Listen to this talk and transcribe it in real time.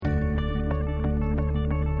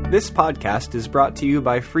This podcast is brought to you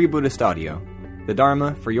by Free Buddhist Audio, the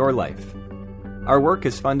Dharma for your life. Our work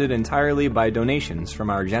is funded entirely by donations from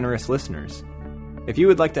our generous listeners. If you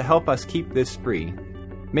would like to help us keep this free,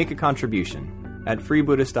 make a contribution at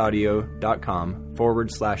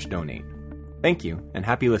freebuddhistaudio.com/donate. Thank you, and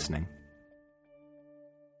happy listening.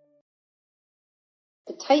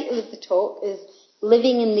 The title of the talk is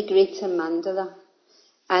Living in the Greater Mandala,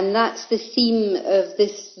 and that's the theme of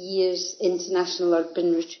this year's International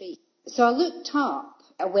Urban Retreat. So I looked up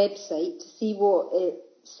a website to see what it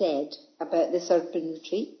said about this urban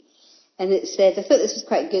retreat, and it said, I thought this was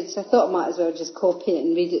quite good, so I thought I might as well just copy it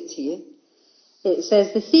and read it to you. It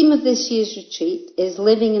says, the theme of this year's retreat is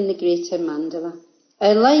living in the Greater Mandala.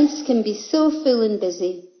 Our lives can be so full and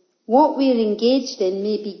busy. What we're engaged in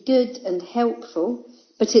may be good and helpful,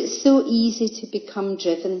 but it's so easy to become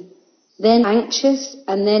driven, then anxious,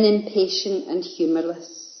 and then impatient and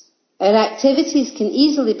humourless. Our activities can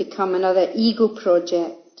easily become another ego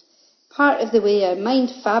project, part of the way our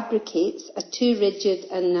mind fabricates a too rigid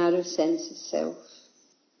and narrow sense of self.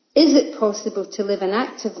 Is it possible to live an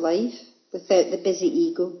active life without the busy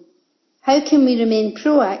ego? How can we remain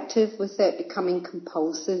proactive without becoming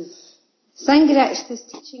compulsive? Sangharakshita's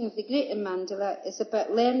teaching of the Greater Mandala is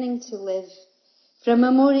about learning to live from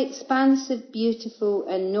a more expansive, beautiful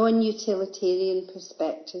and non-utilitarian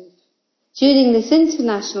perspective. During this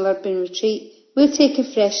International Urban Retreat, we'll take a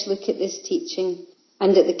fresh look at this teaching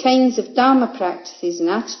and at the kinds of Dharma practices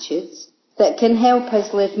and attitudes that can help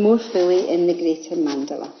us live more fully in the Greater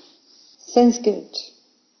Mandala. Sounds good,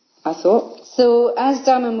 I thought. So, as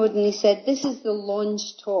Dharma Modini said, this is the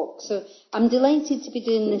launch talk. So, I'm delighted to be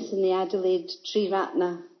doing this in the Adelaide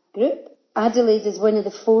Triratna group. Adelaide is one of the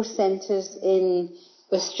 4 centres in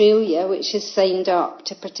Australia which has signed up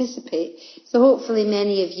to participate. So hopefully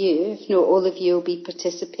many of you, if not all of you, will be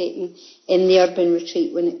participating in the urban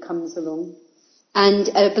retreat when it comes along. And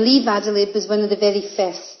I believe Adelaide was one of the very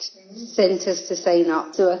first centres to sign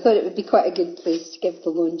up. So I thought it would be quite a good place to give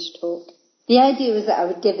the launch talk. The idea was that I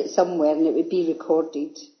would give it somewhere and it would be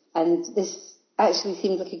recorded. And this actually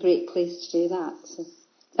seemed like a great place to do that. So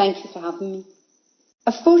thank you for having me.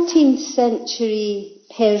 A 14th century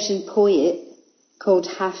Persian poet called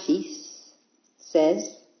Hafiz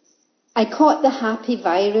says, I caught the happy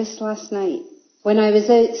virus last night when I was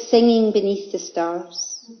out singing beneath the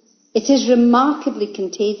stars. It is remarkably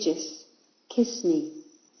contagious. Kiss me.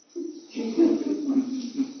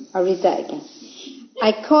 I'll read that again.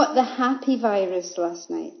 I caught the happy virus last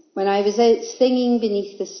night when I was out singing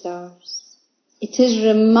beneath the stars. It is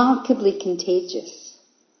remarkably contagious.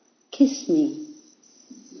 Kiss me.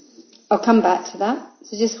 I'll come back to that,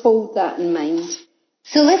 so just hold that in mind.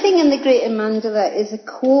 So Living in the Greater Mandala is a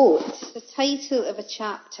quote, the title of a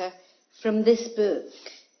chapter from this book,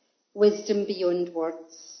 Wisdom Beyond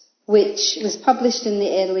Words, which was published in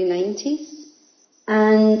the early 90s.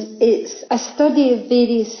 And it's a study of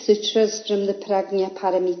various sutras from the Prajna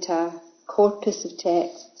Paramita corpus of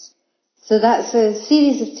texts. So that's a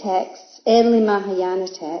series of texts, early Mahayana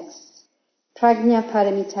texts. Prajna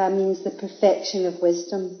Paramita means the perfection of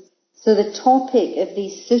wisdom. So the topic of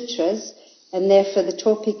these sutras, and therefore the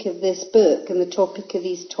topic of this book and the topic of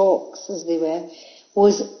these talks, as they were,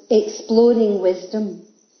 was exploring wisdom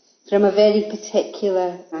from a very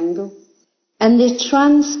particular angle. And they're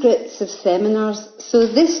transcripts of seminars. So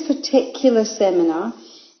this particular seminar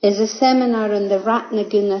is a seminar on the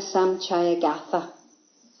Ratnaguna Samchaya Gatha.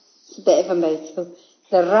 It's a bit of a mouthful.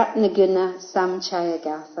 The Ratnaguna Samchaya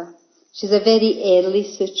Gatha, which is a very early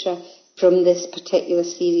sutra from this particular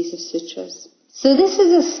series of sutras. So this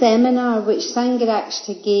is a seminar which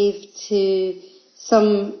Sangharakshita gave to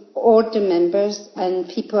some order members and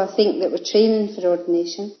people, I think, that were training for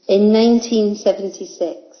ordination in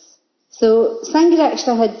 1976. So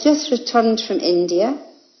Sangharakshita had just returned from India.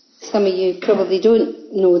 Some of you probably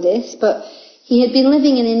don't know this, but he had been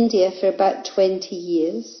living in India for about 20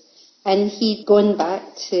 years, and he'd gone back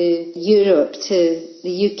to Europe, to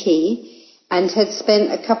the UK, and had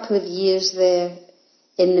spent a couple of years there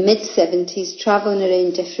in the mid-70s travelling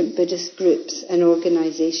around different Buddhist groups and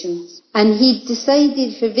organisations. And he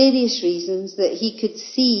decided for various reasons that he could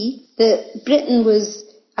see that Britain was,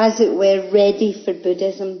 as it were, ready for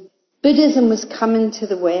Buddhism. Buddhism was coming to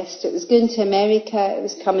the West, it was going to America, it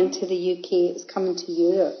was coming to the UK, it was coming to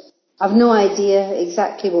Europe. I've no idea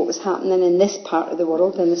exactly what was happening in this part of the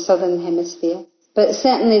world, in the southern hemisphere. But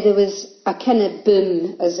certainly there was a kind of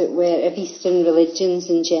boom, as it were, of Eastern religions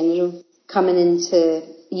in general coming into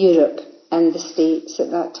Europe and the States at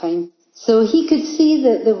that time. So he could see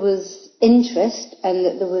that there was interest and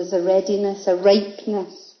that there was a readiness, a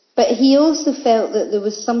ripeness But he also felt that there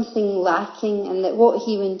was something lacking and that what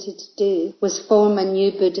he wanted to do was form a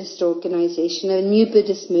new Buddhist organisation, a new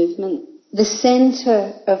Buddhist movement, the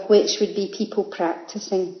centre of which would be people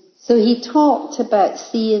practising. So he talked about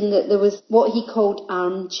seeing that there was what he called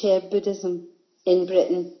armchair Buddhism in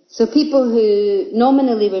Britain. So people who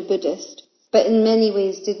nominally were Buddhist, but in many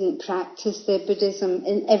ways didn't practice their Buddhism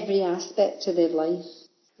in every aspect of their life.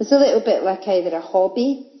 It's a little bit like either a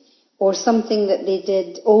hobby or something that they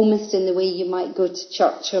did almost in the way you might go to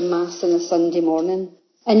church or mass on a Sunday morning.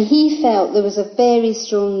 And he felt there was a very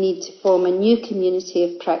strong need to form a new community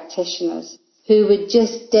of practitioners who would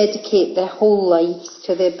just dedicate their whole lives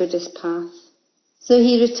to their Buddhist path. So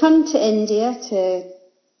he returned to India to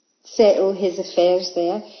settle his affairs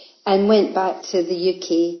there and went back to the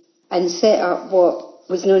UK and set up what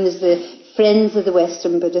was known as the Friends of the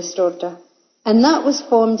Western Buddhist Order. And that was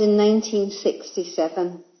formed in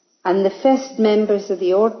 1967. And the first members of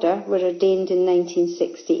the order were ordained in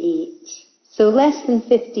 1968. So less than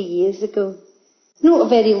 50 years ago. Not a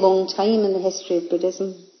very long time in the history of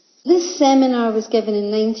Buddhism. This seminar was given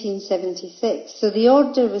in 1976, so the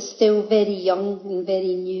order was still very young and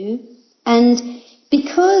very new. And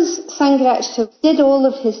because Sangharakshita did all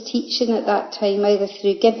of his teaching at that time either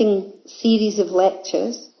through giving series of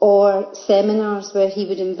lectures or seminars where he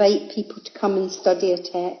would invite people to come and study a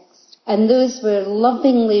text, and those were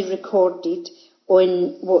lovingly recorded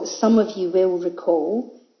on what some of you will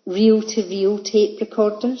recall, reel-to-reel tape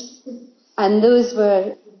recorders. And those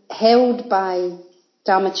were held by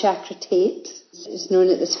Dhammachakra tapes, as it was known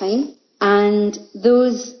at the time. And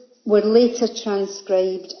those were later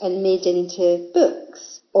transcribed and made into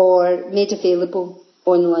books or made available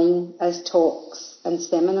online as talks and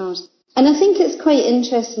seminars. And I think it's quite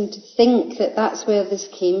interesting to think that that's where this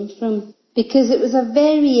came from, because it was a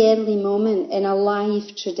very early moment in a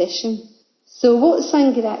live tradition. So what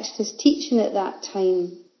Sangharakshita's teaching at that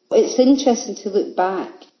time, it's interesting to look back.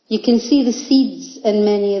 You can see the seeds in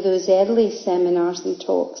many of those early seminars and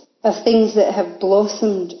talks of things that have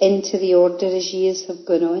blossomed into the order as years have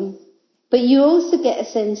gone on. But you also get a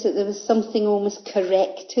sense that there was something almost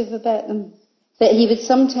corrective about them, that he would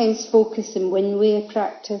sometimes focus on one way of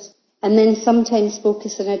practice and then sometimes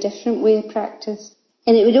focus on a different way of practice.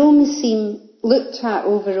 And it would almost seem, looked at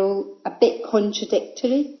overall, a bit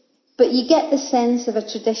contradictory. But you get the sense of a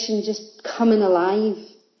tradition just coming alive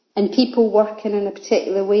and people working in a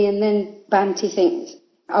particular way. And then Bhante thinks,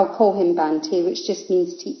 I'll call him Bhante, which just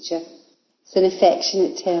means teacher. It's an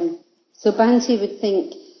affectionate term. So Bhante would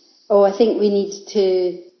think, oh, I think we need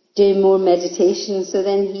to do more meditation. So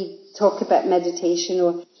then he'd talk about meditation,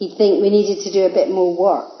 or he'd think we needed to do a bit more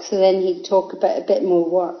work. So then he'd talk about a bit more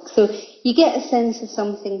work. So you get a sense of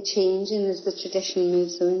something changing as the tradition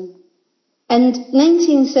moves on. And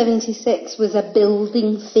 1976 was a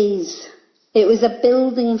building phase. It was a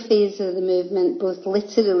building phase of the movement, both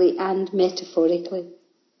literally and metaphorically.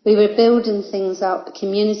 We were building things up,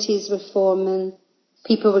 communities were forming,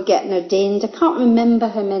 people were getting ordained. I can't remember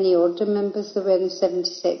how many order members there were in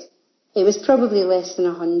 76. It was probably less than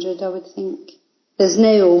 100, I would think. There's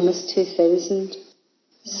now almost 2,000.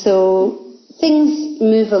 So things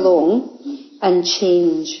move along and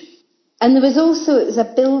change. And there was also, it was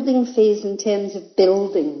a building phase in terms of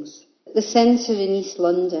buildings. The centre in East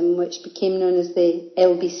London, which became known as the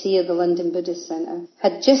LBC, or the London Buddhist Centre,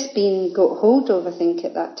 had just been got hold of, I think,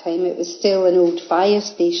 at that time. It was still an old fire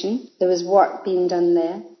station. There was work being done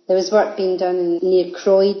there. There was work being done near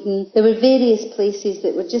Croydon. There were various places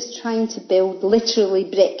that were just trying to build, literally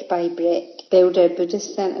brick by brick, build our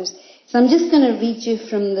Buddhist centres. So I'm just going to read you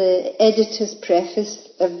from the editor's preface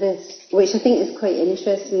of this, which I think is quite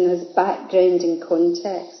interesting as background and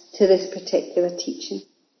context to this particular teaching.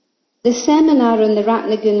 The seminar on the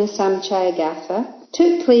Ratnaguna Samchaya Gatha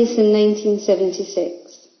took place in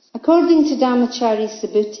 1976. According to Dhammachari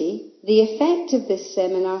Subhuti, the effect of this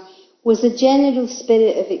seminar was a general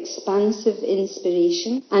spirit of expansive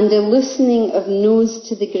inspiration and a loosening of nose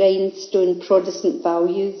to the grindstone Protestant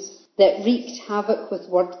values that wreaked havoc with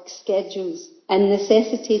work schedules and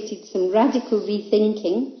necessitated some radical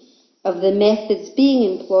rethinking of the methods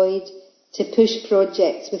being employed to push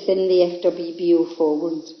projects within the FWBO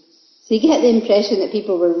forward. So you get the impression that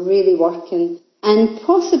people were really working, and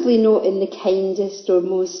possibly not in the kindest or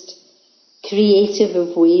most creative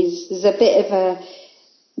of ways. There's a bit of a,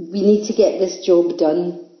 we need to get this job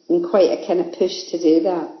done, and quite a kind of push to do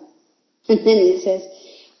that. And then it says,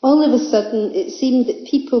 all of a sudden it seemed that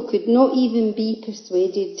people could not even be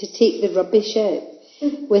persuaded to take the rubbish out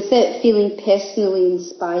without feeling personally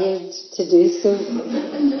inspired to do so.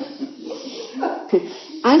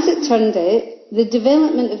 As it turned out, the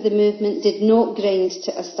development of the movement did not grind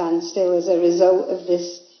to a standstill as a result of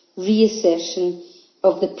this reassertion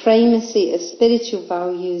of the primacy of spiritual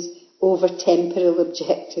values over temporal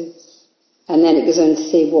objectives. And then it goes on to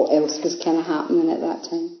say what else was kind of happening at that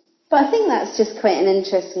time. But I think that's just quite an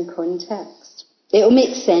interesting context. It'll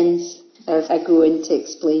make sense as I go in to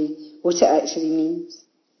explain what it actually means.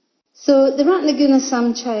 So the Ratnaguna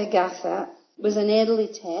Samchayagatha was an early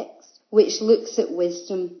text which looks at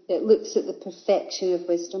wisdom. It looks at the perfection of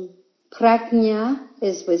wisdom. Prajna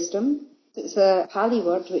is wisdom. It's a Pali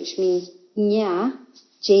word which means Nya,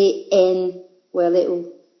 J-N, with a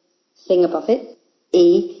little thing above it.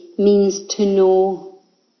 A means to know,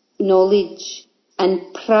 knowledge.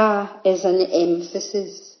 And pra is an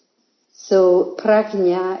emphasis. So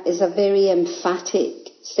prajna is a very emphatic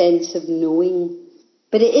sense of knowing.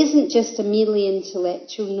 But it isn't just a merely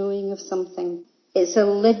intellectual knowing of something. It's a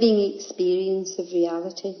living experience of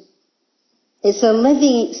reality. It's a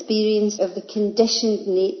living experience of the conditioned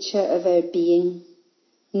nature of our being,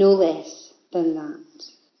 no less than that.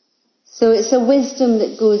 So it's a wisdom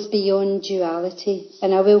that goes beyond duality,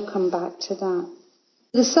 and I will come back to that.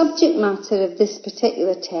 The subject matter of this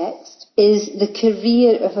particular text is the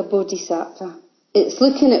career of a bodhisattva. It's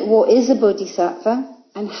looking at what is a bodhisattva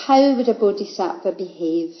and how would a bodhisattva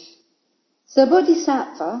behave. So a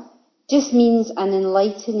bodhisattva just means an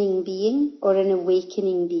enlightening being or an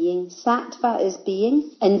awakening being. Sattva is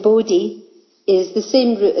being, and bodhi is the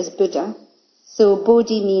same root as Buddha. So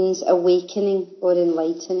bodhi means awakening or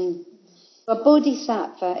enlightening. A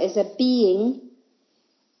bodhisattva is a being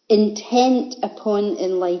intent upon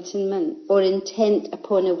enlightenment or intent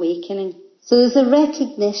upon awakening. So there's a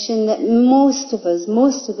recognition that most of us,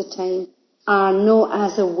 most of the time, are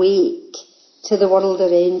not as awake to the world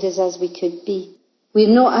around us as we could be. We're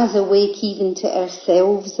not as awake even to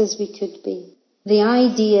ourselves as we could be. The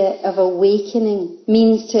idea of awakening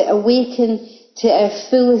means to awaken to our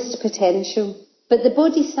fullest potential. But the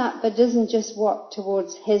bodhisattva doesn't just work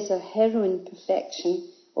towards his or her own perfection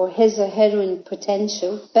or his or her own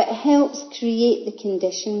potential, but helps create the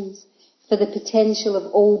conditions for the potential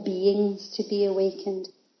of all beings to be awakened.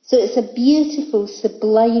 So it's a beautiful,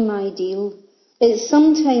 sublime ideal. It's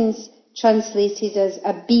sometimes translated as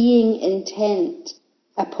a being intent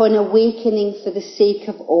upon awakening for the sake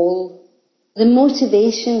of all. The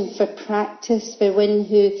motivation for practice for one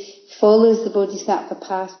who follows the bodhisattva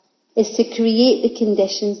path is to create the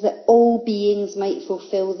conditions that all beings might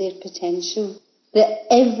fulfill their potential, that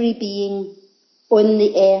every being on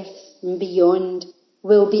the earth and beyond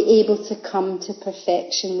will be able to come to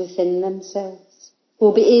perfection within themselves,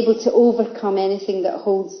 will be able to overcome anything that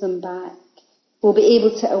holds them back, will be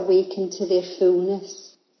able to awaken to their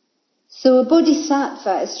fullness. So a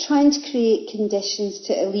bodhisattva is trying to create conditions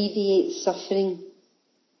to alleviate suffering,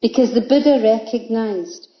 because the Buddha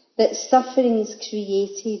recognized that suffering is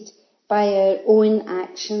created by our own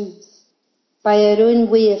actions, by our own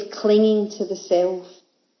way of clinging to the self,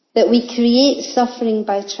 that we create suffering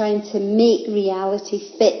by trying to make reality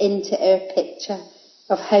fit into our picture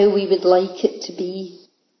of how we would like it to be.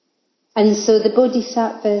 And so the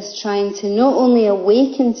bodhisattva is trying to not only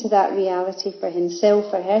awaken to that reality for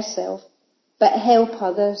himself or herself, but help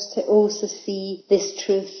others to also see this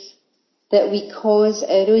truth, that we cause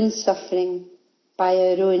our own suffering by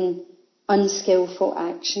our own unskillful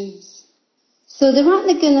actions. So the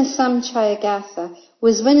Ratnaguna Samchayagatha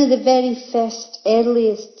was one of the very first,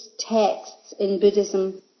 earliest texts in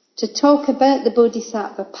Buddhism to talk about the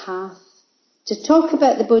Bodhisattva path, to talk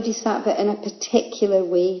about the Bodhisattva in a particular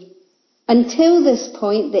way. Until this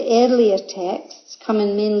point, the earlier texts,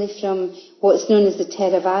 coming mainly from what's known as the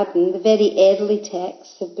Theravadan, the very early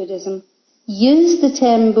texts of Buddhism, used the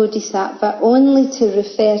term Bodhisattva only to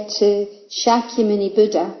refer to Shakyamuni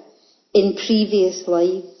Buddha in previous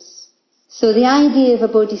lives. So the idea of a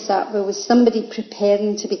bodhisattva was somebody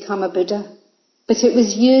preparing to become a Buddha, but it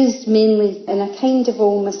was used mainly in a kind of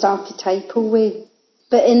almost archetypal way.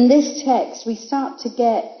 But in this text, we start to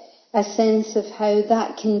get a sense of how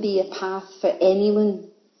that can be a path for anyone,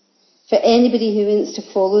 for anybody who wants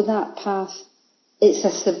to follow that path. It's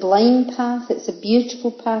a sublime path, it's a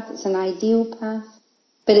beautiful path, it's an ideal path,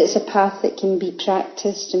 but it's a path that can be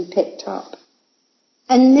practiced and picked up.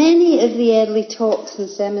 And many of the early talks and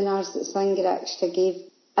seminars that Sangharakshita gave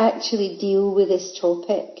actually deal with this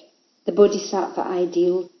topic, the Bodhisattva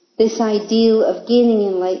ideal, this ideal of gaining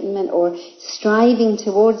enlightenment or striving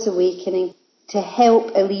towards awakening to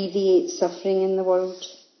help alleviate suffering in the world.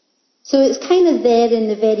 So it's kind of there in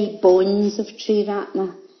the very bones of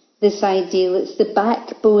Triratna, this ideal. It's the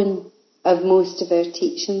backbone of most of our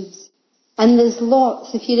teachings. And there's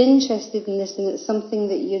lots, if you're interested in this and it's something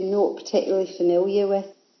that you're not particularly familiar with,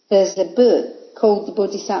 there's a book called The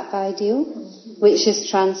Bodhisattva Ideal, which is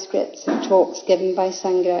transcripts of talks given by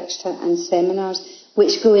Sangharakshita and seminars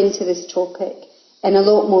which go into this topic in a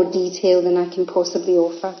lot more detail than I can possibly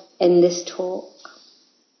offer in this talk.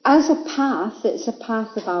 As a path, it's a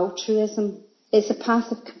path of altruism. It's a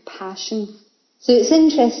path of compassion. So it's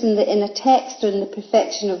interesting that in a text on the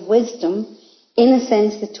perfection of wisdom, in a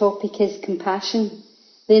sense the topic is compassion.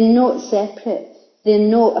 They're not separate. They're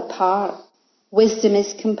not apart. Wisdom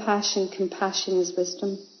is compassion. Compassion is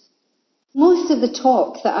wisdom. Most of the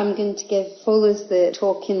talk that I'm going to give follows the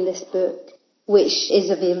talk in this book, which is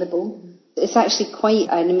available. It's actually quite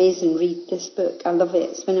an amazing read, this book. I love it.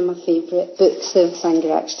 It's one of my favourite books of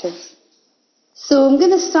Sangharakshita's. So I'm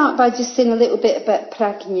going to start by just saying a little bit about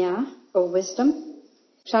prajna, or wisdom.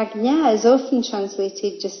 Prajna is often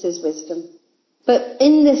translated just as wisdom. But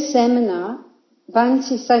in this seminar,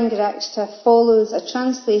 Bhante Sangharakshita follows a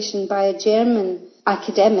translation by a German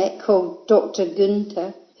academic called Dr.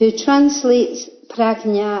 Gunther, who translates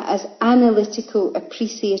prajna as analytical,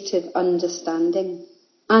 appreciative understanding.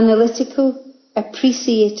 Analytical,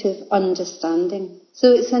 appreciative understanding.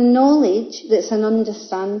 So it's a knowledge that's an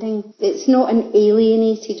understanding. It's not an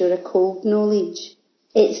alienated or a cold knowledge.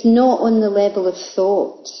 It's not on the level of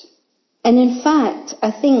thought. And in fact,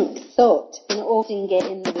 I think thought can often get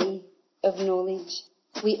in the way of knowledge.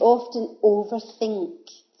 We often overthink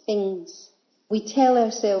things. We tell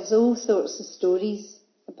ourselves all sorts of stories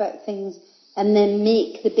about things and then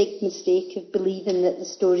make the big mistake of believing that the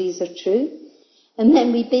stories are true. And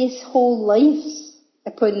then we base whole lives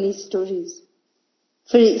upon these stories.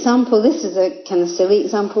 For example, this is a kind of silly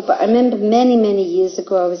example, but I remember many, many years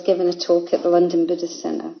ago I was giving a talk at the London Buddhist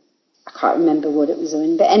Centre. I can't remember what it was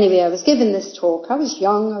on, but anyway, I was giving this talk. I was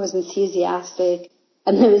young, I was enthusiastic,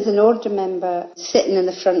 and there was an order member sitting in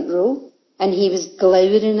the front row, and he was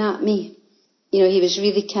glowering at me. You know, he was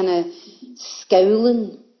really kind of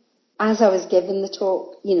scowling. As I was giving the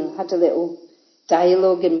talk, you know, had a little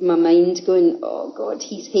dialogue in my mind going, oh God,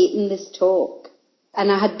 he's hating this talk.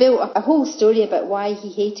 And I had built up a whole story about why he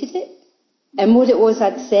hated it and what it was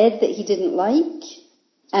I'd said that he didn't like.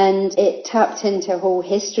 And it tapped into a whole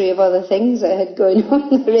history of other things that had gone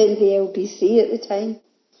on around the LBC at the time.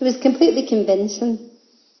 It was completely convincing.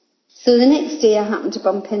 So the next day I happened to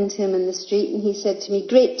bump into him in the street and he said to me,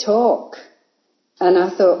 great talk. And I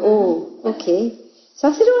thought, oh, okay. So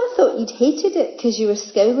I said, oh, I thought you'd hated it because you were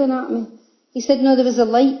scowling at me. He said, no, there was a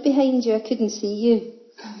light behind you, I couldn't see you.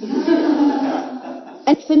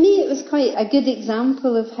 And for me it was quite a good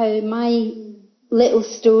example of how my little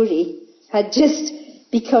story had just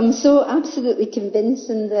become so absolutely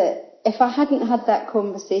convincing that if I hadn't had that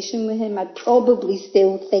conversation with him, I'd probably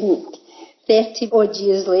still think 30 odd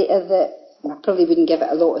years later that, I probably wouldn't give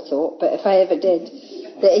it a lot of thought, but if I ever did,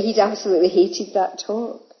 that he'd absolutely hated that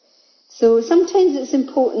talk. So sometimes it's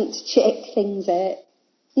important to check things out.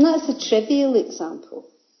 And that's a trivial example.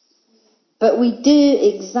 But we do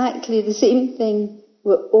exactly the same thing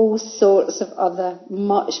with all sorts of other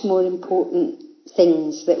much more important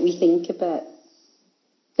things that we think about.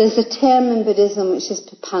 There's a term in Buddhism which is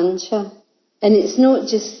papancha, and it's not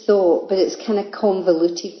just thought, but it's kind of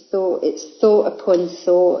convoluted thought. It's thought upon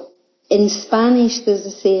thought. In Spanish there's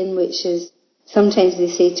a saying which is, sometimes they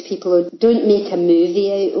say to people, oh, don't make a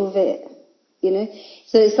movie out of it, you know.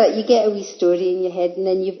 So it's like you get a wee story in your head and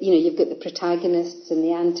then you've got the protagonists and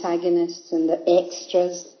the antagonists and the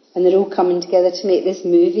extras and they're all coming together to make this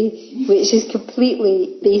movie, which is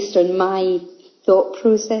completely based on my thought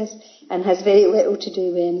process and has very little to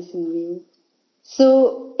do with anything real.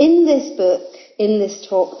 So in this book, in this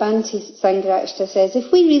talk, Bhante Sangharakshita says,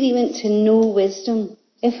 if we really want to know wisdom,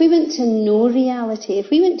 if we want to know reality, if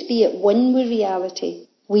we want to be at one with reality,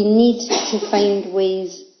 we need to find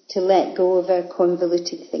ways to let go of our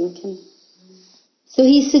convoluted thinking. So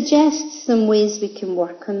he suggests some ways we can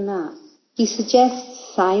work on that. He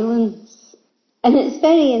suggests silence. And it's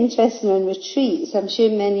very interesting on retreats. I'm sure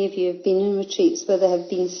many of you have been on retreats where there have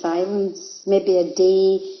been silence, maybe a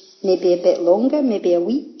day, maybe a bit longer, maybe a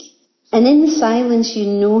week. And in the silence you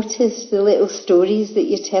notice the little stories that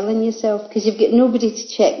you're telling yourself because you've got nobody to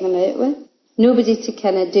check them out with. Nobody to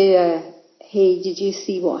kind of do a, hey, did you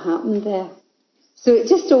see what happened there? So it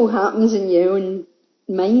just all happens in your own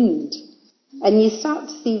mind. And you start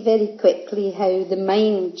to see very quickly how the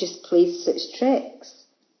mind just plays such tricks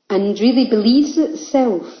and really believes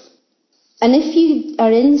itself. And if you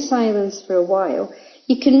are in silence for a while,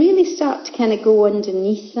 you can really start to kind of go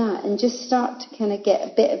underneath that and just start to kind of get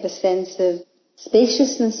a bit of a sense of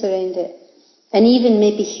spaciousness around it. And even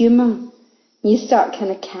maybe humour. You start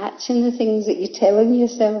kind of catching the things that you're telling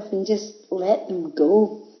yourself and just let them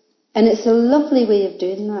go. And it's a lovely way of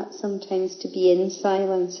doing that sometimes, to be in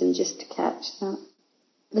silence and just to catch that.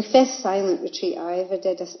 The first silent retreat I ever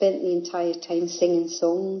did, I spent the entire time singing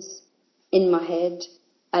songs in my head.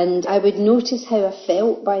 And I would notice how I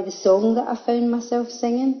felt by the song that I found myself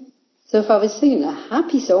singing. So if I was singing a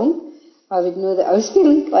happy song, I would know that I was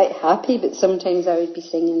feeling quite happy, but sometimes I would be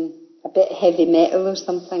singing a bit heavy metal or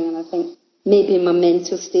something, and I think maybe my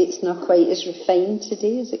mental state's not quite as refined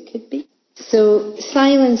today as it could be. So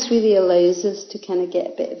silence really allows us to kind of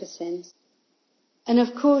get a bit of a sense. And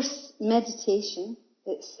of course, meditation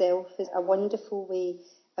itself is a wonderful way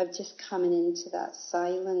of just coming into that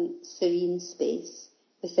silent, serene space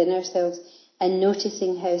within ourselves and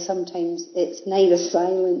noticing how sometimes it's neither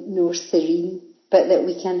silent nor serene, but that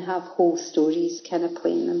we can have whole stories kind of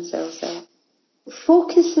playing themselves out.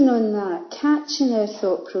 Focusing on that, catching our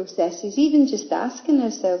thought processes, even just asking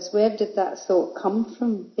ourselves, where did that thought come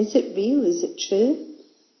from? Is it real? Is it true?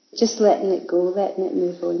 Just letting it go, letting it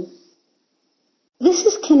move on. This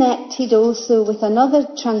is connected also with another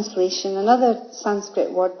translation, another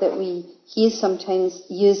Sanskrit word that we hear sometimes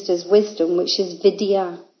used as wisdom, which is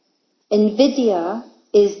vidya. And vidya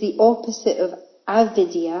is the opposite of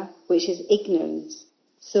avidya, which is ignorance.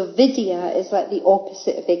 So vidya is like the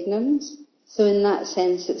opposite of ignorance. So in that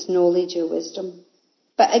sense, it's knowledge or wisdom.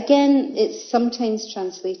 But again, it's sometimes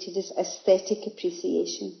translated as aesthetic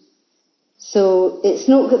appreciation. So it's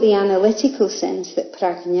not got the analytical sense that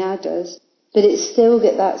prajna does, but it's still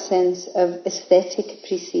got that sense of aesthetic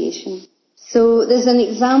appreciation. So there's an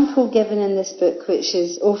example given in this book which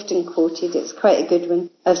is often quoted, it's quite a good one,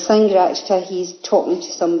 of Sangharakshita. He's talking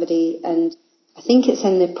to somebody, and I think it's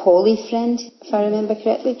in the Nepali friend, if I remember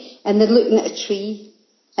correctly, and they're looking at a tree.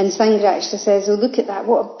 And Sangharakshita says, oh, look at that,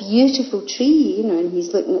 what a beautiful tree, and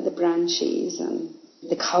he's looking at the branches and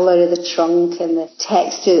the colour of the trunk and the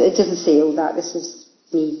texture. It doesn't say all that, this is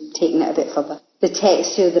me taking it a bit further. The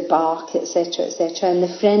texture of the bark, etc., etc. And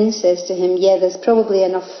the friend says to him, yeah, there's probably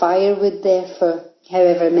enough firewood there for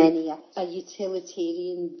however many, a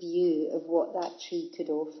utilitarian view of what that tree could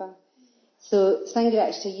offer. So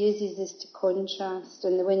Sangharakshita uses this to contrast,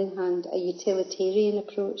 on the one hand, a utilitarian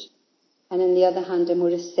approach, and on the other hand, a more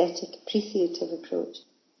aesthetic, appreciative approach.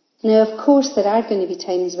 Now, of course, there are going to be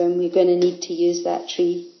times when we're going to need to use that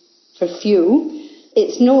tree for fuel.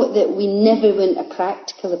 It's not that we never want a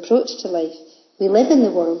practical approach to life. We live in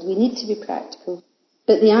the world, we need to be practical.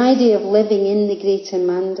 But the idea of living in the Greater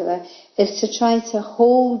Mandala is to try to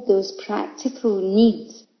hold those practical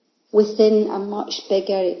needs within a much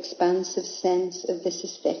bigger, expansive sense of this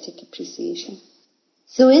aesthetic appreciation.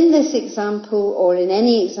 So in this example, or in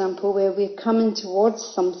any example where we're coming towards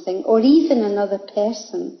something, or even another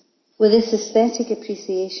person, with this aesthetic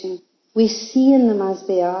appreciation, we're seeing them as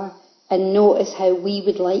they are and notice how we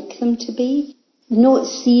would like them to be, not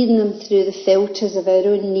seeing them through the filters of our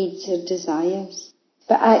own needs or desires,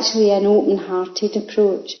 but actually an open-hearted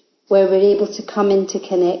approach where we're able to come into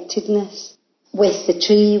connectedness with the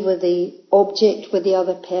tree, with the object, with the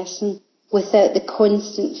other person, without the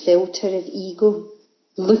constant filter of ego,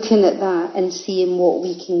 looking at that and seeing what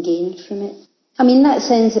we can gain from it. I mean, that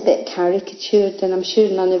sounds a bit caricatured, and I'm sure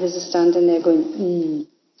none of us are standing there going,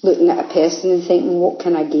 looking at a person and thinking, what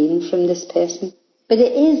can I gain from this person? But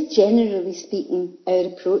it is, generally speaking, our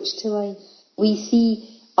approach to life. We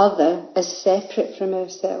see other as separate from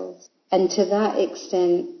ourselves. And to that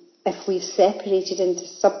extent, if we've separated into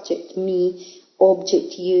subject, me,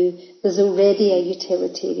 object, you, there's already a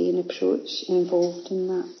utilitarian approach involved in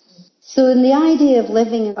that. So in the idea of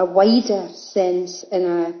living in a wider sense, in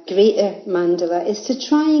a greater mandala, is to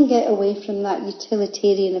try and get away from that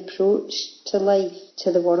utilitarian approach to life,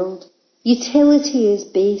 to the world. Utility is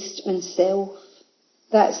based on self.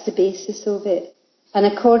 That's the basis of it. And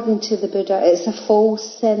according to the Buddha, it's a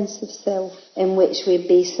false sense of self in which we're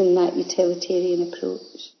basing that utilitarian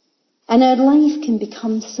approach. And our life can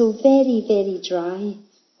become so very, very dry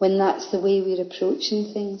when that's the way we're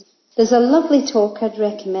approaching things. There's a lovely talk I'd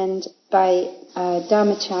recommend by a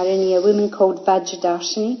Dharmacharini, a woman called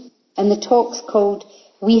Vajradarshini, and the talk's called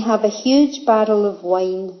We Have a Huge Barrel of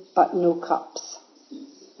Wine But No Cups,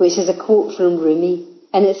 which is a quote from Rumi.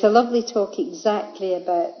 And it's a lovely talk exactly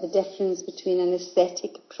about the difference between an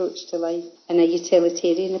aesthetic approach to life and a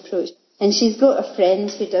utilitarian approach. And she's got a friend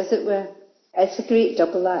who does it with. It's a great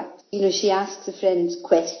double act. She asks the friends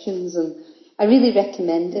questions, and I really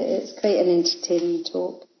recommend it. It's quite an entertaining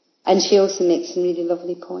talk. And she also makes some really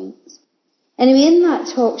lovely points. Anyway, in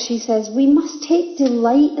that talk she says, we must take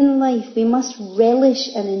delight in life. We must relish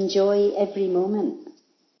and enjoy every moment.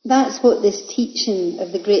 That's what this teaching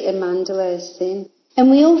of the Greater Mandala is saying. And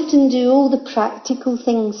we often do all the practical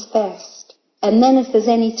things first, and then if there's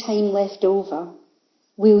any time left over,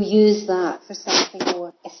 we'll use that for something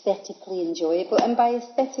more aesthetically enjoyable. And by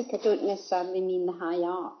aesthetic, I don't necessarily mean the high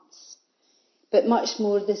arts, but much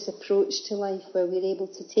more this approach to life where we're able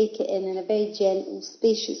to take it in a very gentle,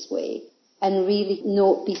 spacious way and really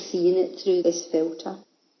not be seeing it through this filter.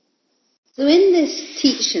 So in this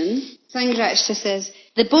teaching, Sangharakshita says,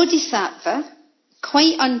 the Bodhisattva,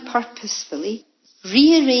 quite unpurposefully,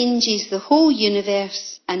 rearranges the whole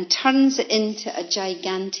universe and turns it into a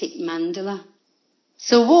gigantic mandala.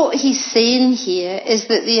 So what he's saying here is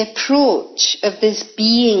that the approach of this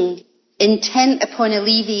being intent upon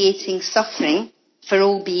alleviating suffering for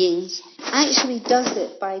all beings actually does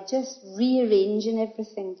it by just rearranging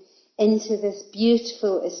everything into this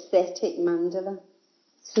beautiful aesthetic mandala.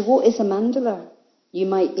 So what is a mandala, you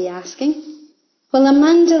might be asking? Well, a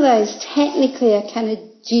mandala is technically a kind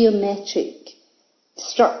of geometric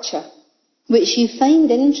structure, which you find,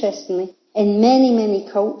 interestingly, in many, many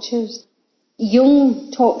cultures.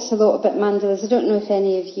 Jung talks a lot about mandalas. I don't know if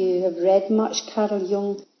any of you have read much Carl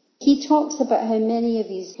Jung. He talks about how many of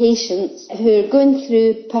his patients who are going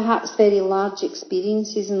through perhaps very large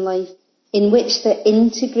experiences in life in which they're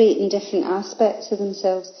integrating different aspects of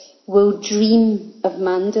themselves will dream of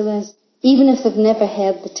mandalas. Even if they've never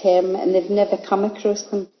heard the term and they've never come across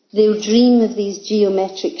them, they'll dream of these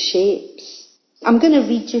geometric shapes. I'm going to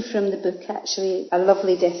read you from the book, actually, a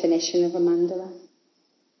lovely definition of a mandala.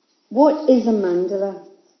 What is a mandala?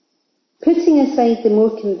 Putting aside the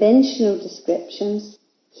more conventional descriptions,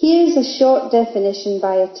 here's a short definition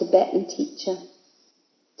by a Tibetan teacher.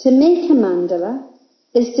 To make a mandala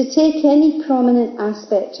is to take any prominent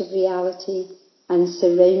aspect of reality and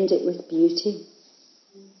surround it with beauty.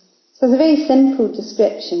 So it's a very simple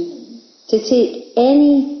description. To take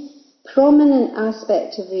any prominent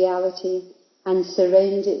aspect of reality and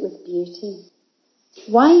surround it with beauty.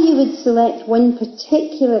 Why you would select one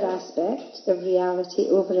particular aspect of reality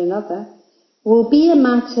over another will be a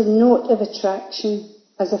matter not of attraction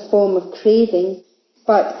as a form of craving,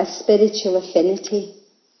 but a spiritual affinity.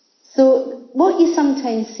 So what you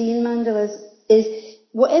sometimes see in mandalas is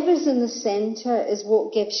whatever's in the centre is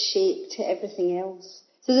what gives shape to everything else.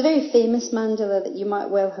 So there's a very famous mandala that you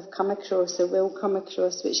might well have come across or will come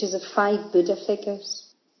across, which is of 5 Buddha figures.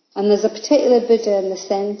 And there's a particular Buddha in the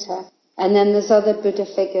centre, and then there's other Buddha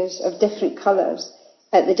figures of different colours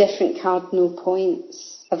at the different cardinal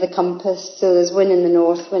points of the compass. So there's one in the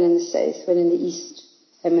north, one in the south, one in the east,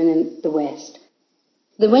 and one in the west.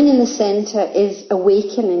 The one in the centre is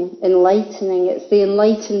awakening, enlightening. It's the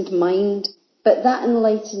enlightened mind. But that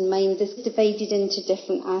enlightened mind is divided into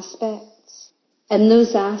different aspects. And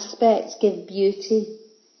those aspects give beauty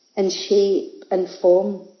and shape and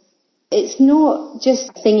form. It's not just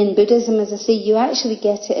a thing in Buddhism, as I say, you actually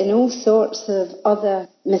get it in all sorts of other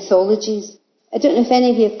mythologies. I don't know if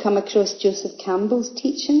any of you have come across Joseph Campbell's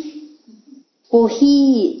teaching. Well,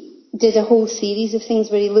 he did a whole series of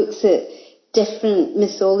things where he looks at different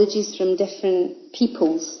mythologies from different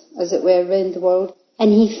peoples, as it were, around the world.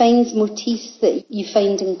 And he finds motifs that you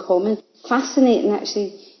find in common. Fascinating,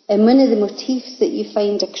 actually. And one of the motifs that you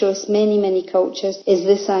find across many, many cultures is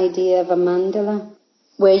this idea of a mandala,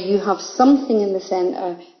 where you have something in the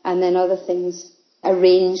centre and then other things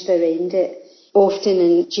arranged around it, often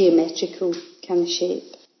in geometrical kind of shape.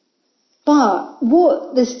 But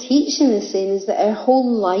what this teaching is saying is that our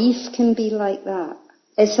whole life can be like that.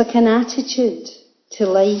 It's like an attitude to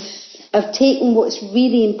life of taking what's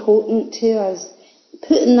really important to us,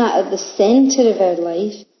 putting that at the centre of our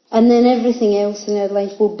life, and then everything else in our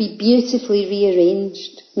life will be beautifully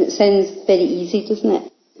rearranged. And it sounds very easy, doesn't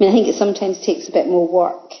it? I think it sometimes takes a bit more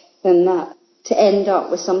work than that to end up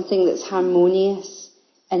with something that's harmonious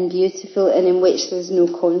and beautiful and in which there's no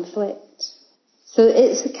conflict. So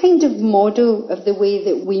it's a kind of model of the way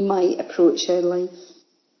that we might approach our life.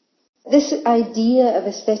 This idea of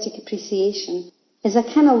aesthetic appreciation is a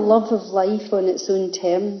kind of love of life on its own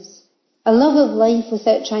terms. A love of life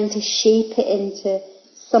without trying to shape it into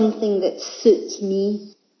something that suits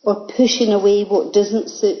me or pushing away what doesn't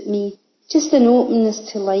suit me. Just an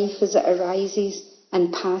openness to life as it arises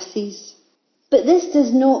and passes. But this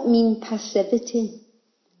does not mean passivity.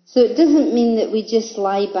 So it doesn't mean that we just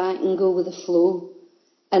lie back and go with the flow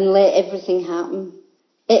and let everything happen.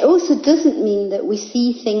 It also doesn't mean that we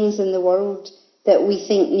see things in the world that we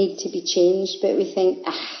think need to be changed, but we think,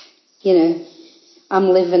 I'm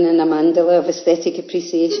living in a mandala of aesthetic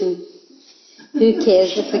appreciation. Who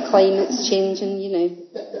cares if the climate's changing,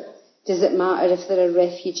 Does it matter if there are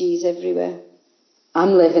refugees everywhere?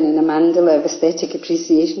 I'm living in a mandala of aesthetic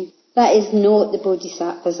appreciation. That is not the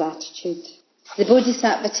Bodhisattva's attitude. The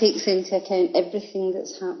Bodhisattva takes into account everything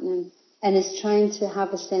that's happening and is trying to have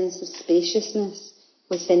a sense of spaciousness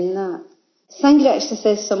within that. Sangha actually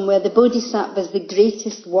says somewhere, the Bodhisattva is the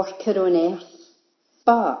greatest worker on earth,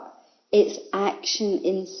 but it's action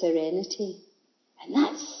in serenity. And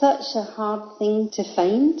that's such a hard thing to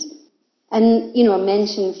find. And, I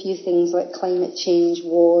mentioned a few things like climate change,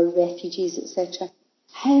 war, refugees, etc.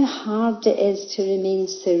 How hard it is to remain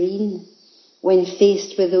serene when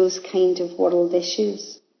faced with those kind of world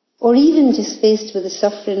issues. Or even just faced with the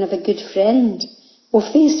suffering of a good friend, or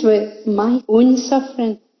faced with my own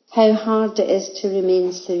suffering, how hard it is to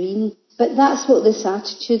remain serene. But that's what this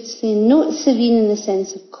attitude's saying. Not serene in the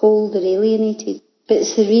sense of cold or alienated, but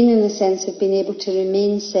serene in the sense of being able to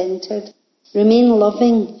remain centred, remain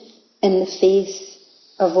loving in the face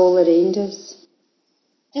of all around us.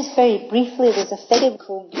 Just very briefly, there's a figure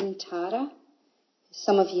called Tara.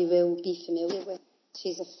 Some of you will be familiar with.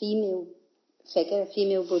 She's a female figure, a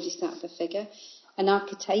female bodhisattva figure, an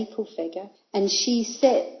archetypal figure, and she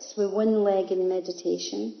sits with one leg in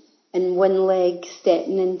meditation and one leg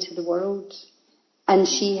stepping into the world. And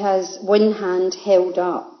she has one hand held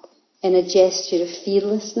up in a gesture of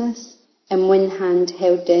fearlessness and one hand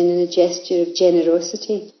held down in a gesture of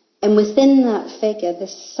generosity. And within that figure,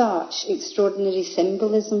 there's such extraordinary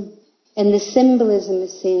symbolism. And the symbolism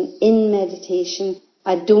is saying, in meditation,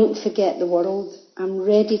 I don't forget the world. I'm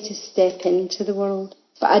ready to step into the world.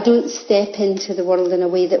 But I don't step into the world in a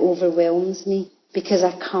way that overwhelms me, because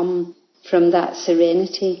I come from that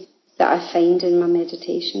serenity that I find in my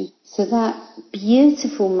meditation. So that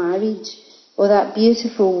beautiful marriage, or that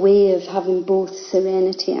beautiful way of having both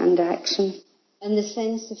serenity and action, and the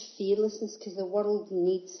sense of fearlessness, because the world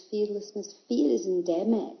needs fearlessness. Fear is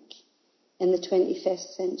endemic in the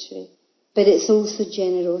 21st century, but it's also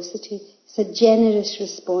generosity. It's a generous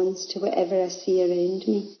response to whatever I see around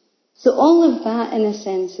me. So all of that, in a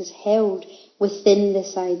sense, is held within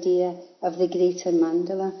this idea of the greater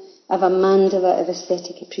mandala, of a mandala of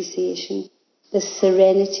aesthetic appreciation. There's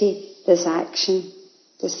serenity, there's action,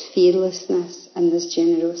 there's fearlessness, and there's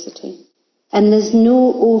generosity. And there's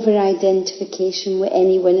no over-identification with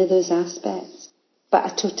any one of those aspects,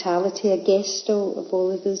 but a totality, a gestalt of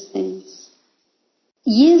all of those things.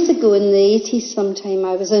 Years ago, in the 80s sometime,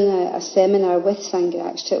 I was in a seminar with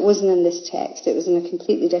Sangha, actually. It wasn't in this text, it was in a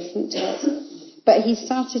completely different text. But he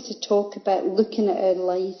started to talk about looking at our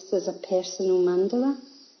lives as a personal mandala,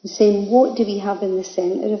 and saying, what do we have in the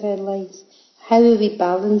centre of our lives? How are we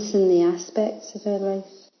balancing the aspects of our life?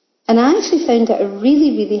 And I actually found it a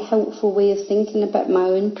really, really helpful way of thinking about my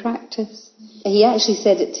own practice. He actually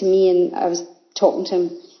said it to me, and I was talking to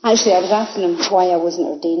him. Actually, I was asking him why I wasn't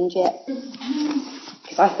ordained yet,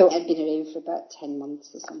 because I thought I'd been around for about 10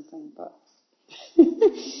 months or something, but,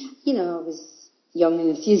 I was young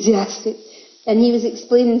and enthusiastic. And he was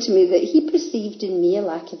explaining to me that he perceived in me a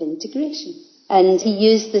lack of integration. And he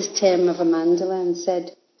used this term of a mandala and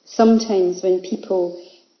said, sometimes when people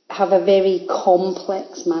have a very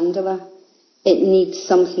complex mandala, it needs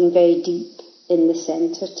something very deep in the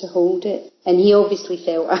centre to hold it. And he obviously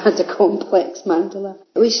felt I had a complex mandala,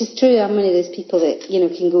 which is true. I'm one of those people that,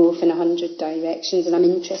 can go off in 100 directions, and I'm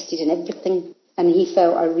interested in everything. And he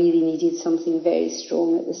felt I really needed something very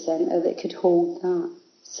strong at the centre that could hold that.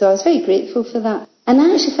 So I was very grateful for that. And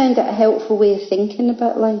I actually found it a helpful way of thinking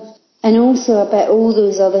about life, and also about all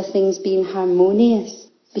those other things being harmonious,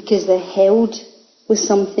 because they're held with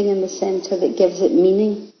something in the centre that gives it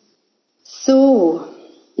meaning. So,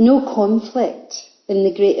 no conflict in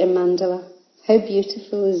the greater mandala. How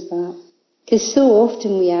beautiful is that? Because so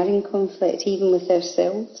often we are in conflict, even with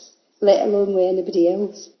ourselves, let alone with anybody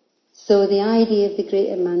else. So the idea of the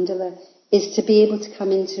greater mandala is to be able to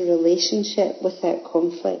come into relationship without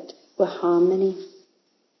conflict, with harmony.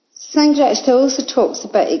 Sangha actually also talks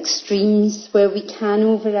about extremes where we can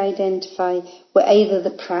over-identify with either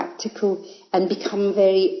the practical and become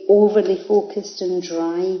very overly focused and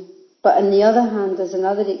dry. But on the other hand, there's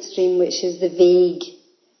another extreme, which is the vague,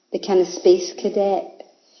 the kind of space cadet,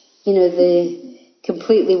 the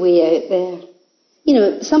completely way out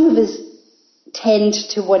there. Some of us tend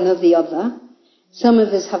to one or the other. Some of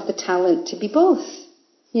us have the talent to be both.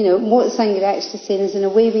 What Sangha actually saying is, in a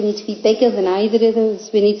way, we need to be bigger than either of those.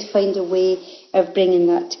 We need to find a way of bringing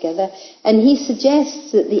that together. And he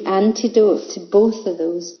suggests that the antidote to both of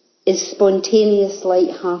those is spontaneous,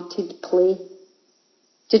 light-hearted play.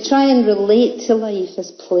 To try and relate to life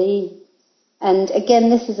as play. And again,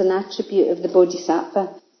 this is an attribute of the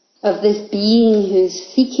Bodhisattva, of this being who's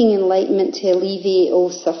seeking enlightenment to alleviate all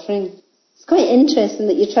suffering. It's quite interesting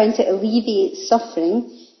that you're trying to alleviate suffering,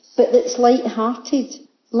 but it's light-hearted.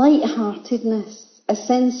 Light-heartedness, a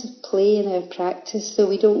sense of play in our practice so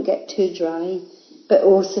we don't get too dry, but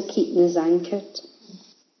also keeping us anchored.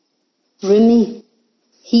 Rumi,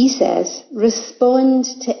 he says, respond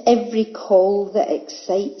to every call that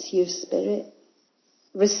excites your spirit.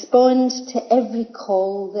 Respond to every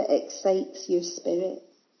call that excites your spirit.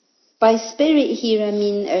 By spirit here I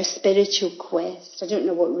mean our spiritual quest. I don't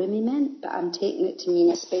know what Rumi meant, but I'm taking it to mean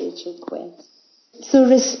a spiritual quest. So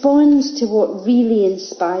respond to what really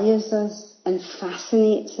inspires us and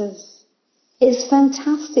fascinates us. It's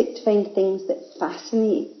fantastic to find things that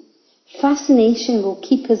fascinate. Fascination will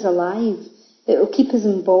keep us alive. It will keep us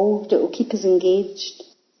involved. It will keep us engaged.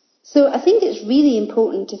 So I think it's really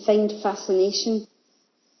important to find fascination.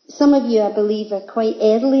 Some of you, I believe, are quite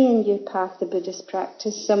early in your path of Buddhist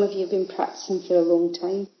practice. Some of you have been practicing for a long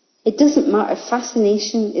time. It doesn't matter.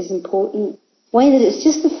 Fascination is important. Whether it's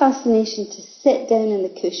just the fascination to sit down in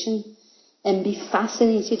the cushion and be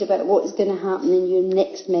fascinated about what's going to happen in your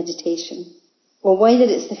next meditation, or whether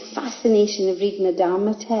it's the fascination of reading a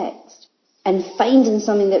Dharma text and finding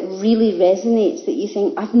something that really resonates, that you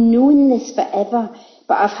think, I've known this forever,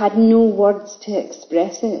 but I've had no words to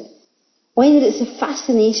express it. Whether it's a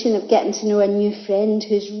fascination of getting to know a new friend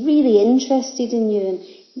who's really interested in you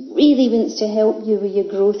and really wants to help you with your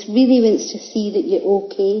growth, really wants to see that you're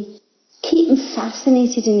okay. Keeping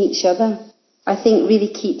fascinated in each other, I think,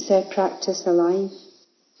 really keeps our practice alive.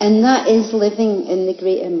 And that is living in the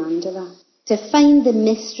Greater Mandala, to find the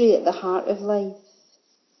mystery at the heart of life.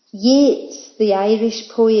 Yeats, the Irish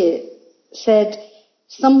poet, said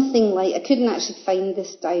something like, I couldn't actually find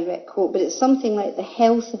this direct quote, but it's something like the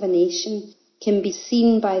health of a nation can be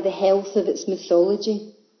seen by the health of its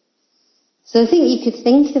mythology. So I think you could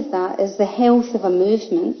think of that as the health of a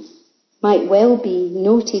movement might well be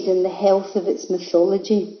noted in the health of its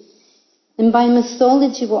mythology. And by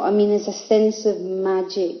mythology, what I mean is a sense of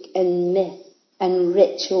magic and myth and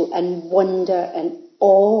ritual and wonder and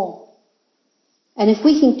awe. And if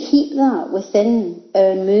we can keep that within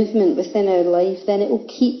our movement, within our life, then it will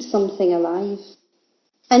keep something alive.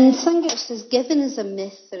 And Sangha has given us a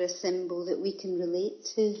myth or a symbol that we can relate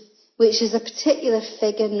to, which is a particular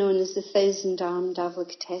figure known as the thousand-armed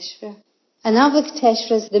Avalokiteshvara. And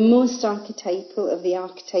Avalokiteshvara is the most archetypal of the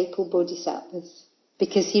archetypal Bodhisattvas,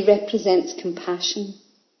 because he represents compassion,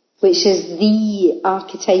 which is the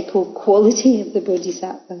archetypal quality of the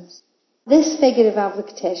Bodhisattvas. This figure of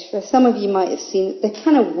Avalokiteshvara, some of you might have seen it, they're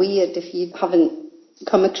kind of weird if you haven't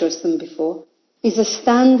come across them before. He's a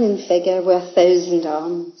standing figure with 1,000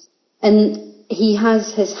 arms, and he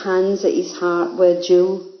has his hands at his heart with a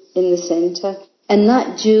jewel in the centre, and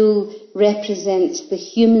that jewel represents the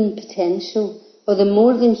human potential, or the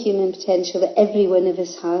more than human potential that every one of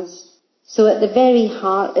us has. So at the very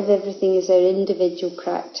heart of everything is our individual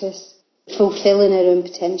practice, fulfilling our own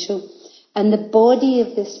potential. And the body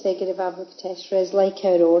of this figure of Avalokiteshvara is like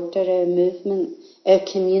our order, our movement, our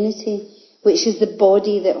community, which is the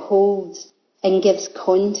body that holds and gives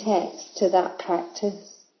context to that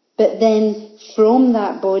practice. But then from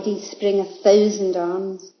that body spring 1,000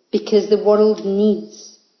 arms, because the world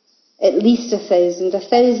needs at least 1,000.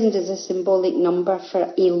 1,000 is a symbolic number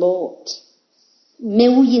for a lot.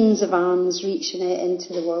 Millions of arms reaching out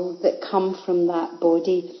into the world that come from that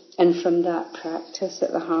body and from that practice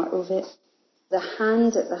at the heart of it. The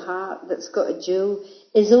hand at the heart that's got a jewel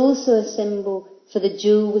is also a symbol for the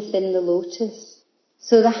jewel within the lotus.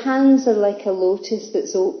 So the hands are like a lotus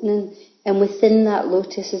that's opening, and within that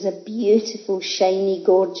lotus is a beautiful, shiny,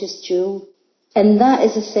 gorgeous jewel. And that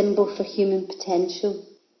is a symbol for human potential.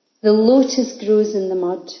 The lotus grows in the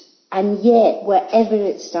mud, and yet wherever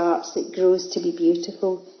it starts, it grows to be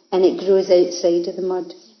beautiful, and it grows outside of the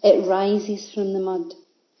mud. It rises from the mud.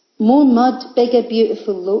 More mud, bigger,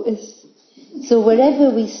 beautiful lotus. So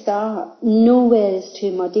wherever we start, nowhere is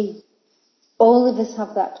too muddy. All of us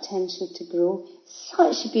have that potential to grow.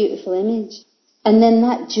 Such a beautiful image. And then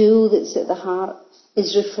that jewel that's at the heart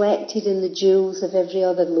is reflected in the jewels of every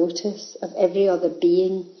other lotus, of every other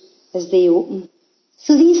being as they open.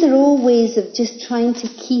 So these are all ways of just trying to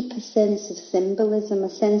keep a sense of symbolism, a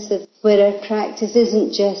sense of where our practice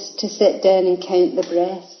isn't just to sit down and count the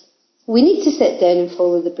breath. We need to sit down and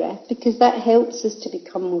follow the breath because that helps us to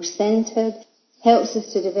become more centred, helps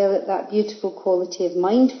us to develop that beautiful quality of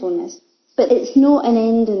mindfulness. But it's not an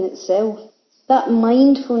end in itself. That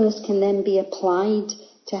mindfulness can then be applied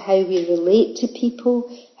to how we relate to people,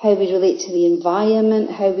 how we relate to the environment,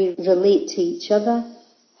 how we relate to each other,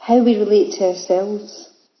 how we relate to ourselves.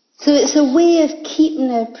 So it's a way of keeping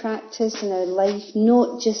our practice and our life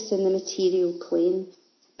not just in the material plane,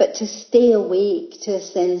 but to stay awake to a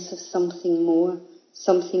sense of something more,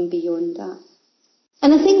 something beyond that.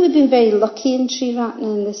 And I think we've been very lucky in Triratna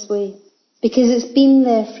in this way, because it's been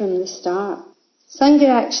there from the start.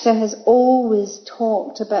 Sangharakshita has always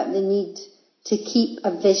talked about the need to keep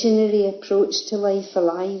a visionary approach to life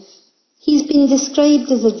alive. He's been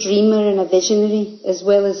described as a dreamer and a visionary, as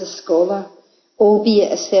well as a scholar,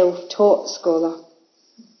 albeit a self-taught scholar.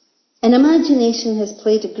 And imagination has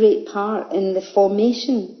played a great part in the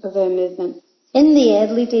formation of our movement. In the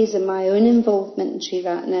early days of my own involvement in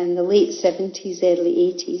Triratna, in the late 70s, early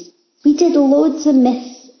 80s, we did loads of myth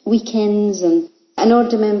weekends, and an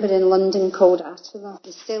odd member in London called Attila,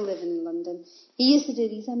 who's still living in London. He used to do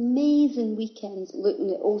these amazing weekends looking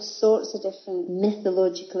at all sorts of different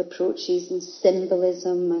mythological approaches and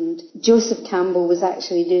symbolism, and Joseph Campbell was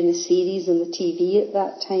actually doing a series on the TV at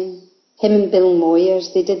that time. Him and Bill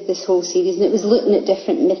Moyers, they did this whole series, and it was looking at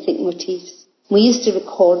different mythic motifs. We used to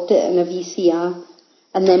record it in a VCR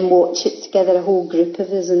and then watch it together, a whole group of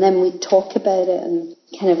us, and then we'd talk about it and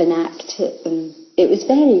kind of enact it, and it was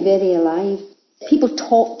very, very alive. People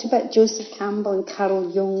talked about Joseph Campbell and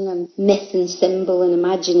Carl Jung and myth and symbol and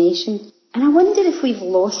imagination. And I wonder if we've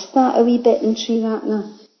lost that a wee bit in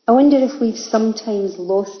Triratna. I wonder if we've sometimes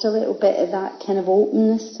lost a little bit of that kind of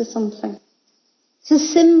openness to something. So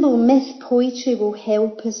symbol, myth, poetry will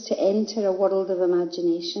help us to enter a world of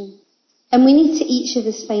imagination. And we need to each of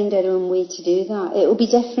us find our own way to do that. It will be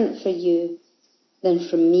different for you than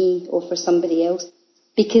from me or for somebody else.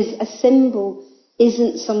 Because a symbol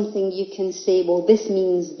isn't something you can say, well, this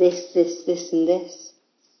means this, and this.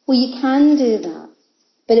 Well, you can do that.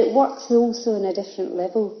 But it works also on a different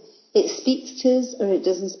level. It speaks to us or it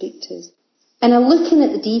doesn't speak to us. And looking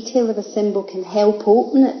at the detail of a symbol can help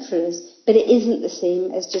open it for us, but it isn't the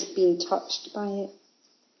same as just being touched by it.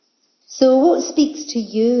 So what speaks to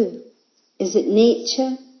you? Is it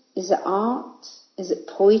nature? Is it art? Is it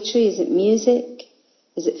poetry? Is it music?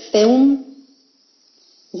 Is it film?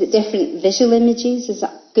 Is it different visual images? Is it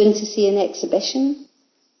going to see an exhibition?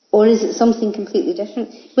 Or is it something completely different?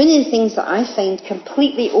 One of the things that I find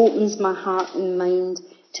completely opens my heart and mind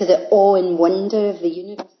to the awe and wonder of the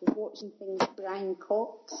universe is watching things like Brian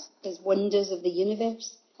Cox, his Wonders of the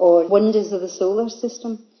Universe, or Wonders of the Solar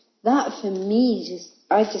System. That for me,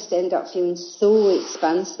 I just end up feeling so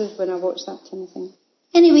expansive when I watch that kind of thing.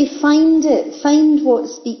 Anyway, find it. Find what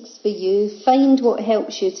speaks for you. Find what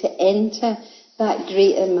helps you to enter that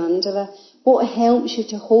greater mandala. What helps you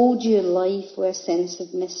to hold your life with a sense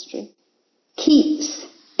of mystery. Keats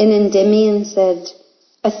in Endymion said,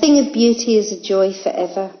 "A thing of beauty is a joy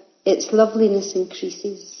forever. Its loveliness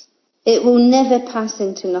increases. It will never pass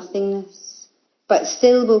into nothingness, but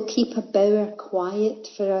still will keep a bower quiet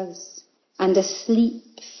for us, and a sleep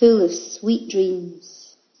full of sweet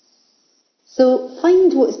dreams." So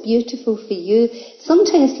find what's beautiful for you.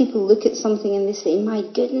 Sometimes people look at something and they say, "My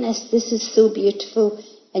goodness, this is so beautiful."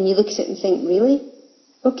 And you look at it and think, really?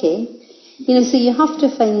 Okay. So you have to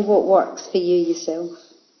find what works for you yourself.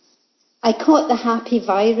 I caught the happy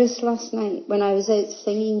virus last night when I was out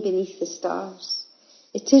singing beneath the stars.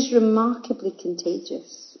 It is remarkably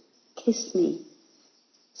contagious. Kiss me.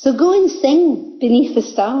 So go and sing beneath the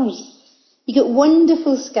stars. You get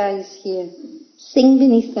wonderful skies here. Sing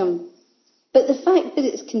beneath them. But the fact that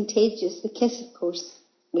it's contagious, the kiss, of course,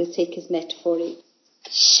 we'll take as metaphoric.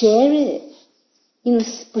 Share it.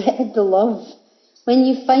 Spread the love. When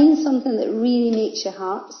you find something that really makes your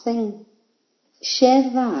heart sing, share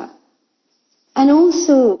that. And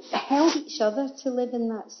also help each other to live in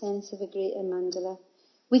that sense of a greater mandala.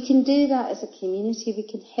 We can do that as a community. We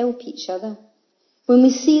can help each other. When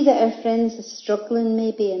we see that our friends are struggling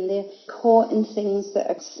maybe and they're caught in things that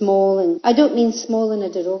are small, and I don't mean small in a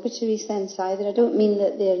derogatory sense either. I don't mean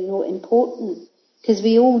that they're not important. Because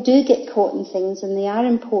we all do get caught in things and they are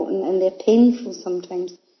important and they're painful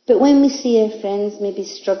sometimes. But when we see our friends maybe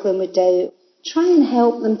struggling with doubt, try and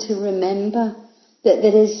help them to remember that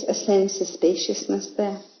there is a sense of spaciousness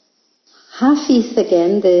there. Hafiz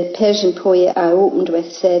again, the Persian poet I opened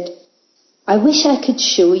with, said, "I wish I could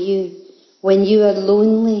show you, when you are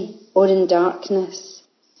lonely or in darkness,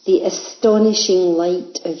 the astonishing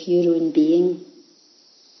light of your own being."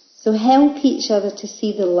 So help each other to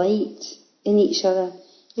see the light in each other.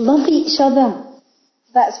 Love each other.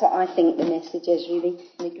 That's what I think the message is really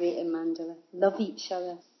in the greater mandala. Love each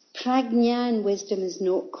other. Prajna and wisdom is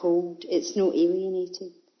not cold. It's not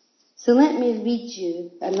alienated. So let me read you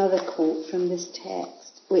another quote from this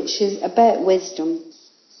text, which is about wisdom.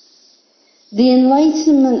 "The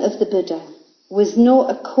enlightenment of the Buddha was not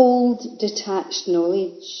a cold, detached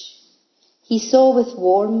knowledge. He saw with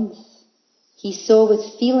warmth. He saw with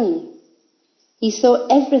feeling. He saw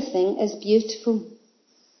everything as beautiful.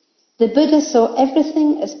 The Buddha saw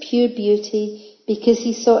everything as pure beauty because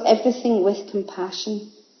he saw everything with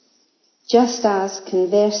compassion. Just as,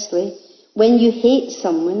 conversely, when you hate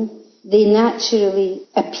someone, they naturally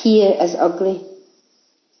appear as ugly.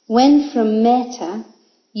 When from metta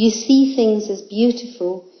you see things as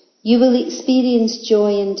beautiful, you will experience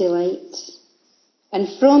joy and delight. And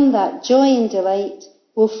from that joy and delight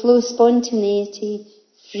will flow spontaneity,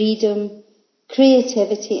 freedom,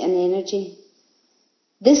 creativity and energy.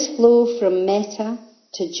 This flow from metta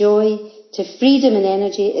to joy to freedom and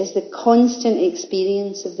energy is the constant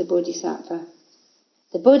experience of the Bodhisattva.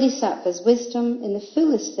 The Bodhisattva's wisdom, in the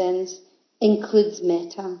fullest sense, includes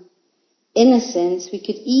metta. In a sense, we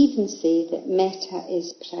could even say that metta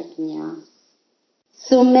is prajna.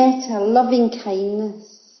 So metta, loving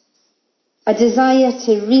kindness, a desire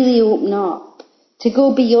to really open up, to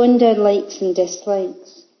go beyond our likes and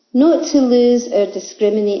dislikes, not to lose our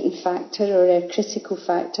discriminating factor or our critical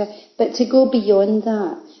factor, but to go beyond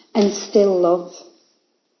that and still love.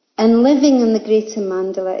 And living in the Greater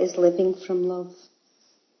Mandala is living from love.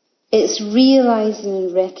 It's realising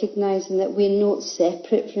and recognising that we're not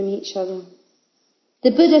separate from each other.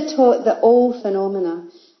 The Buddha taught that all phenomena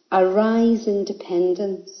arise in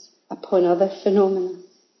dependence upon other phenomena,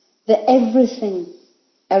 that everything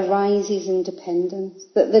arises in dependence,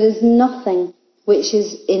 that there is nothing which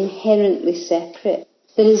is inherently separate.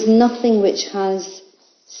 There is nothing which has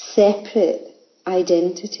separate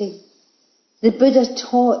identity. The Buddha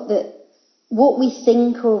taught that what we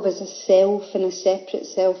think of as a self and a separate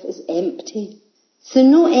self is empty. So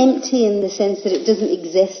not empty in the sense that it doesn't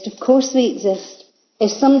exist. Of course we exist.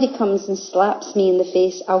 If somebody comes and slaps me in the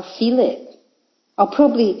face, I'll feel it. I'll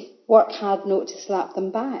probably work hard not to slap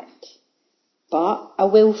them back. But I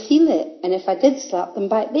will feel it. And if I did slap them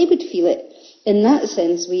back, they would feel it. In that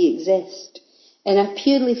sense, we exist. In a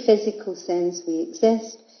purely physical sense, we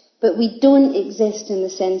exist. But we don't exist in the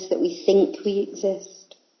sense that we think we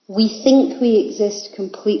exist. We think we exist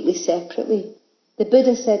completely separately. The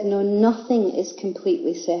Buddha said, no, nothing is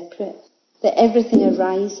completely separate. That everything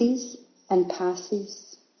arises and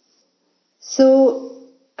passes. So,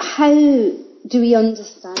 how do we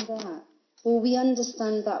understand that? Well, we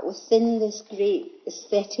understand that within this great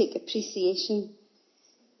aesthetic appreciation.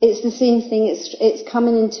 It's the same thing, it's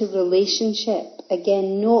coming into relationship,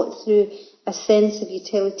 again, not through a sense of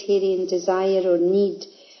utilitarian desire or need,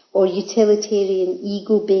 or utilitarian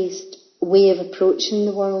ego-based way of approaching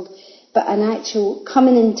the world, but an actual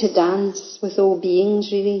coming into dance with all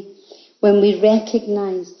beings, really, when we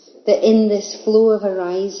recognise that in this flow of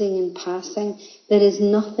arising and passing, there is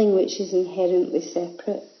nothing which is inherently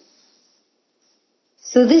separate.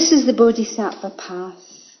 So this is the Bodhisattva path.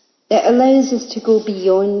 It allows us to go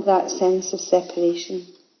beyond that sense of separation.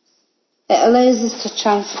 It allows us to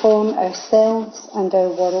transform ourselves and our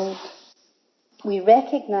world. We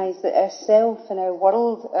recognise that ourself and our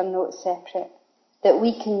world are not separate, that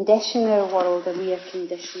we condition our world and we are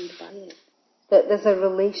conditioned by it, that there's a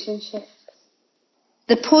relationship.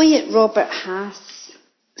 The poet Robert Hass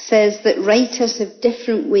says that writers have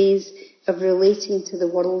different ways of relating to the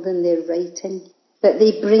world in their writing, that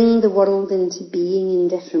they bring the world into being in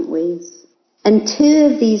different ways. And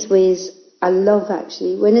two of these ways I love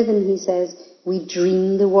actually. One of them he says, we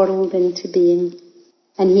dream the world into being.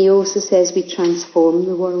 And he also says we transform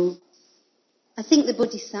the world. I think the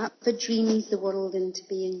Bodhisattva dreams the world into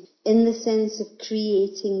being in the sense of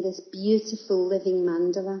creating this beautiful living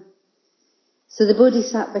mandala. So the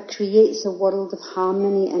Bodhisattva creates a world of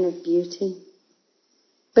harmony and of beauty.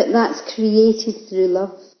 But that's created through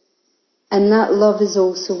love. And that love is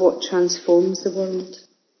also what transforms the world.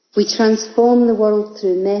 We transform the world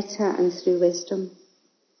through metta and through wisdom.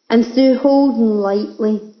 And through holding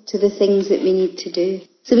lightly to the things that we need to do.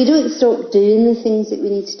 So we don't stop doing the things that we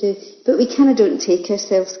need to do, but we kind of don't take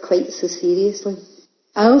ourselves quite so seriously.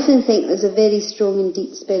 I often think there's a very strong and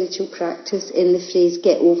deep spiritual practice in the phrase,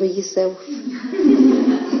 get over yourself.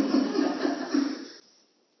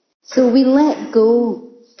 So we let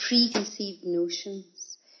go preconceived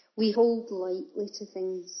notions. We hold lightly to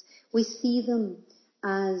things. We see them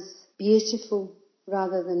as beautiful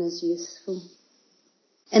rather than as useful.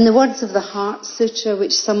 In the words of the Heart Sutra,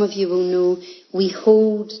 which some of you will know, we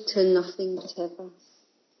hold to nothing whatever.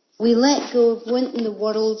 We let go of wanting the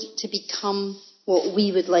world to become what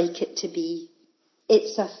we would like it to be.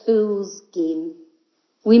 It's a fool's game.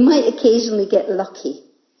 We might occasionally get lucky,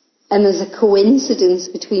 and there's a coincidence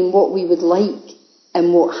between what we would like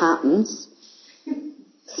and what happens.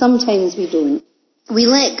 Sometimes we don't. We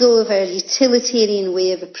let go of our utilitarian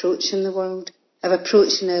way of approaching the world, of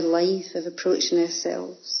approaching our life, of approaching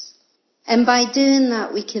ourselves. And by doing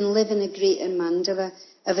that, we can live in a greater mandala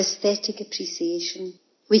of aesthetic appreciation.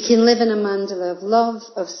 We can live in a mandala of love,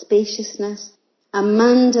 of spaciousness, a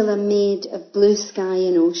mandala made of blue sky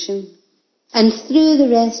and ocean. And through the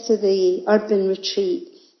rest of the urban retreat,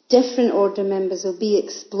 different order members will be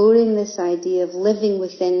exploring this idea of living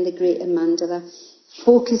within the greater mandala,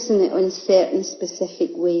 focusing it on certain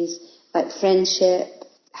specific ways, like friendship,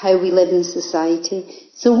 how we live in society.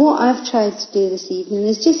 So what I've tried to do this evening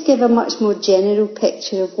is just give a much more general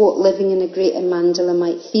picture of what living in a greater mandala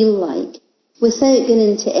might feel like, without going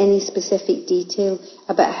into any specific detail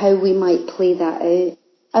about how we might play that out.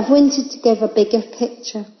 I've wanted to give a bigger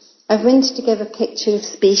picture. I've wanted to give a picture of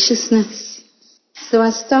spaciousness. So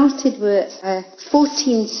I started with a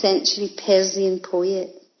 14th century Persian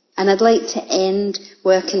poet, and I'd like to end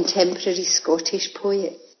with a contemporary Scottish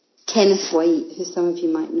poet, Kenneth White, who some of you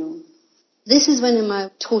might know. This is one of my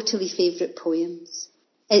totally favourite poems.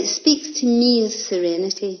 It speaks to me of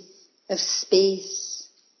serenity, of space,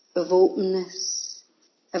 of openness,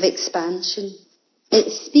 of expansion.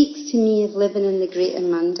 It speaks to me of living in the greater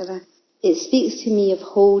mandala. It speaks to me of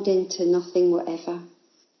holding to nothing whatever.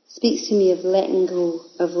 It speaks to me of letting go,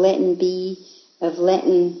 of letting be, of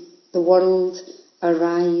letting the world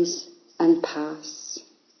arise and pass.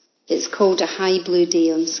 It's called A High Blue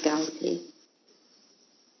Day on Scalpay.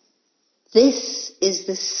 This is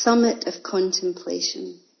the summit of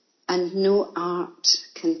contemplation, and no art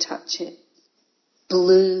can touch it.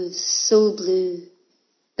 Blue, so blue.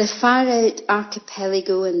 The far out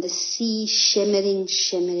archipelago and the sea shimmering,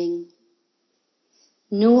 shimmering.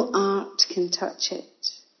 No art can touch it.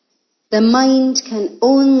 The mind can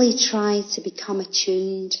only try to become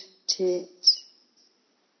attuned to it,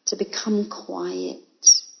 to become quiet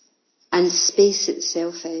and space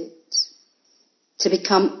itself out, to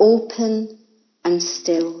become open and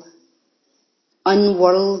still,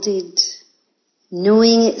 unworlded,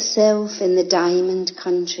 knowing itself in the diamond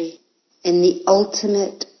country, in the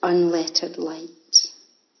ultimate unlettered light.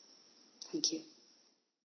 Thank you.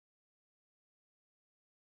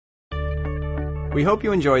 We hope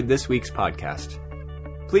you enjoyed this week's podcast.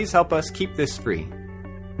 Please help us keep this free.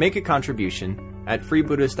 Make a contribution at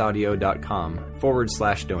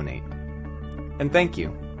freebuddhistaudio.com/donate. And thank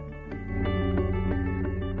you.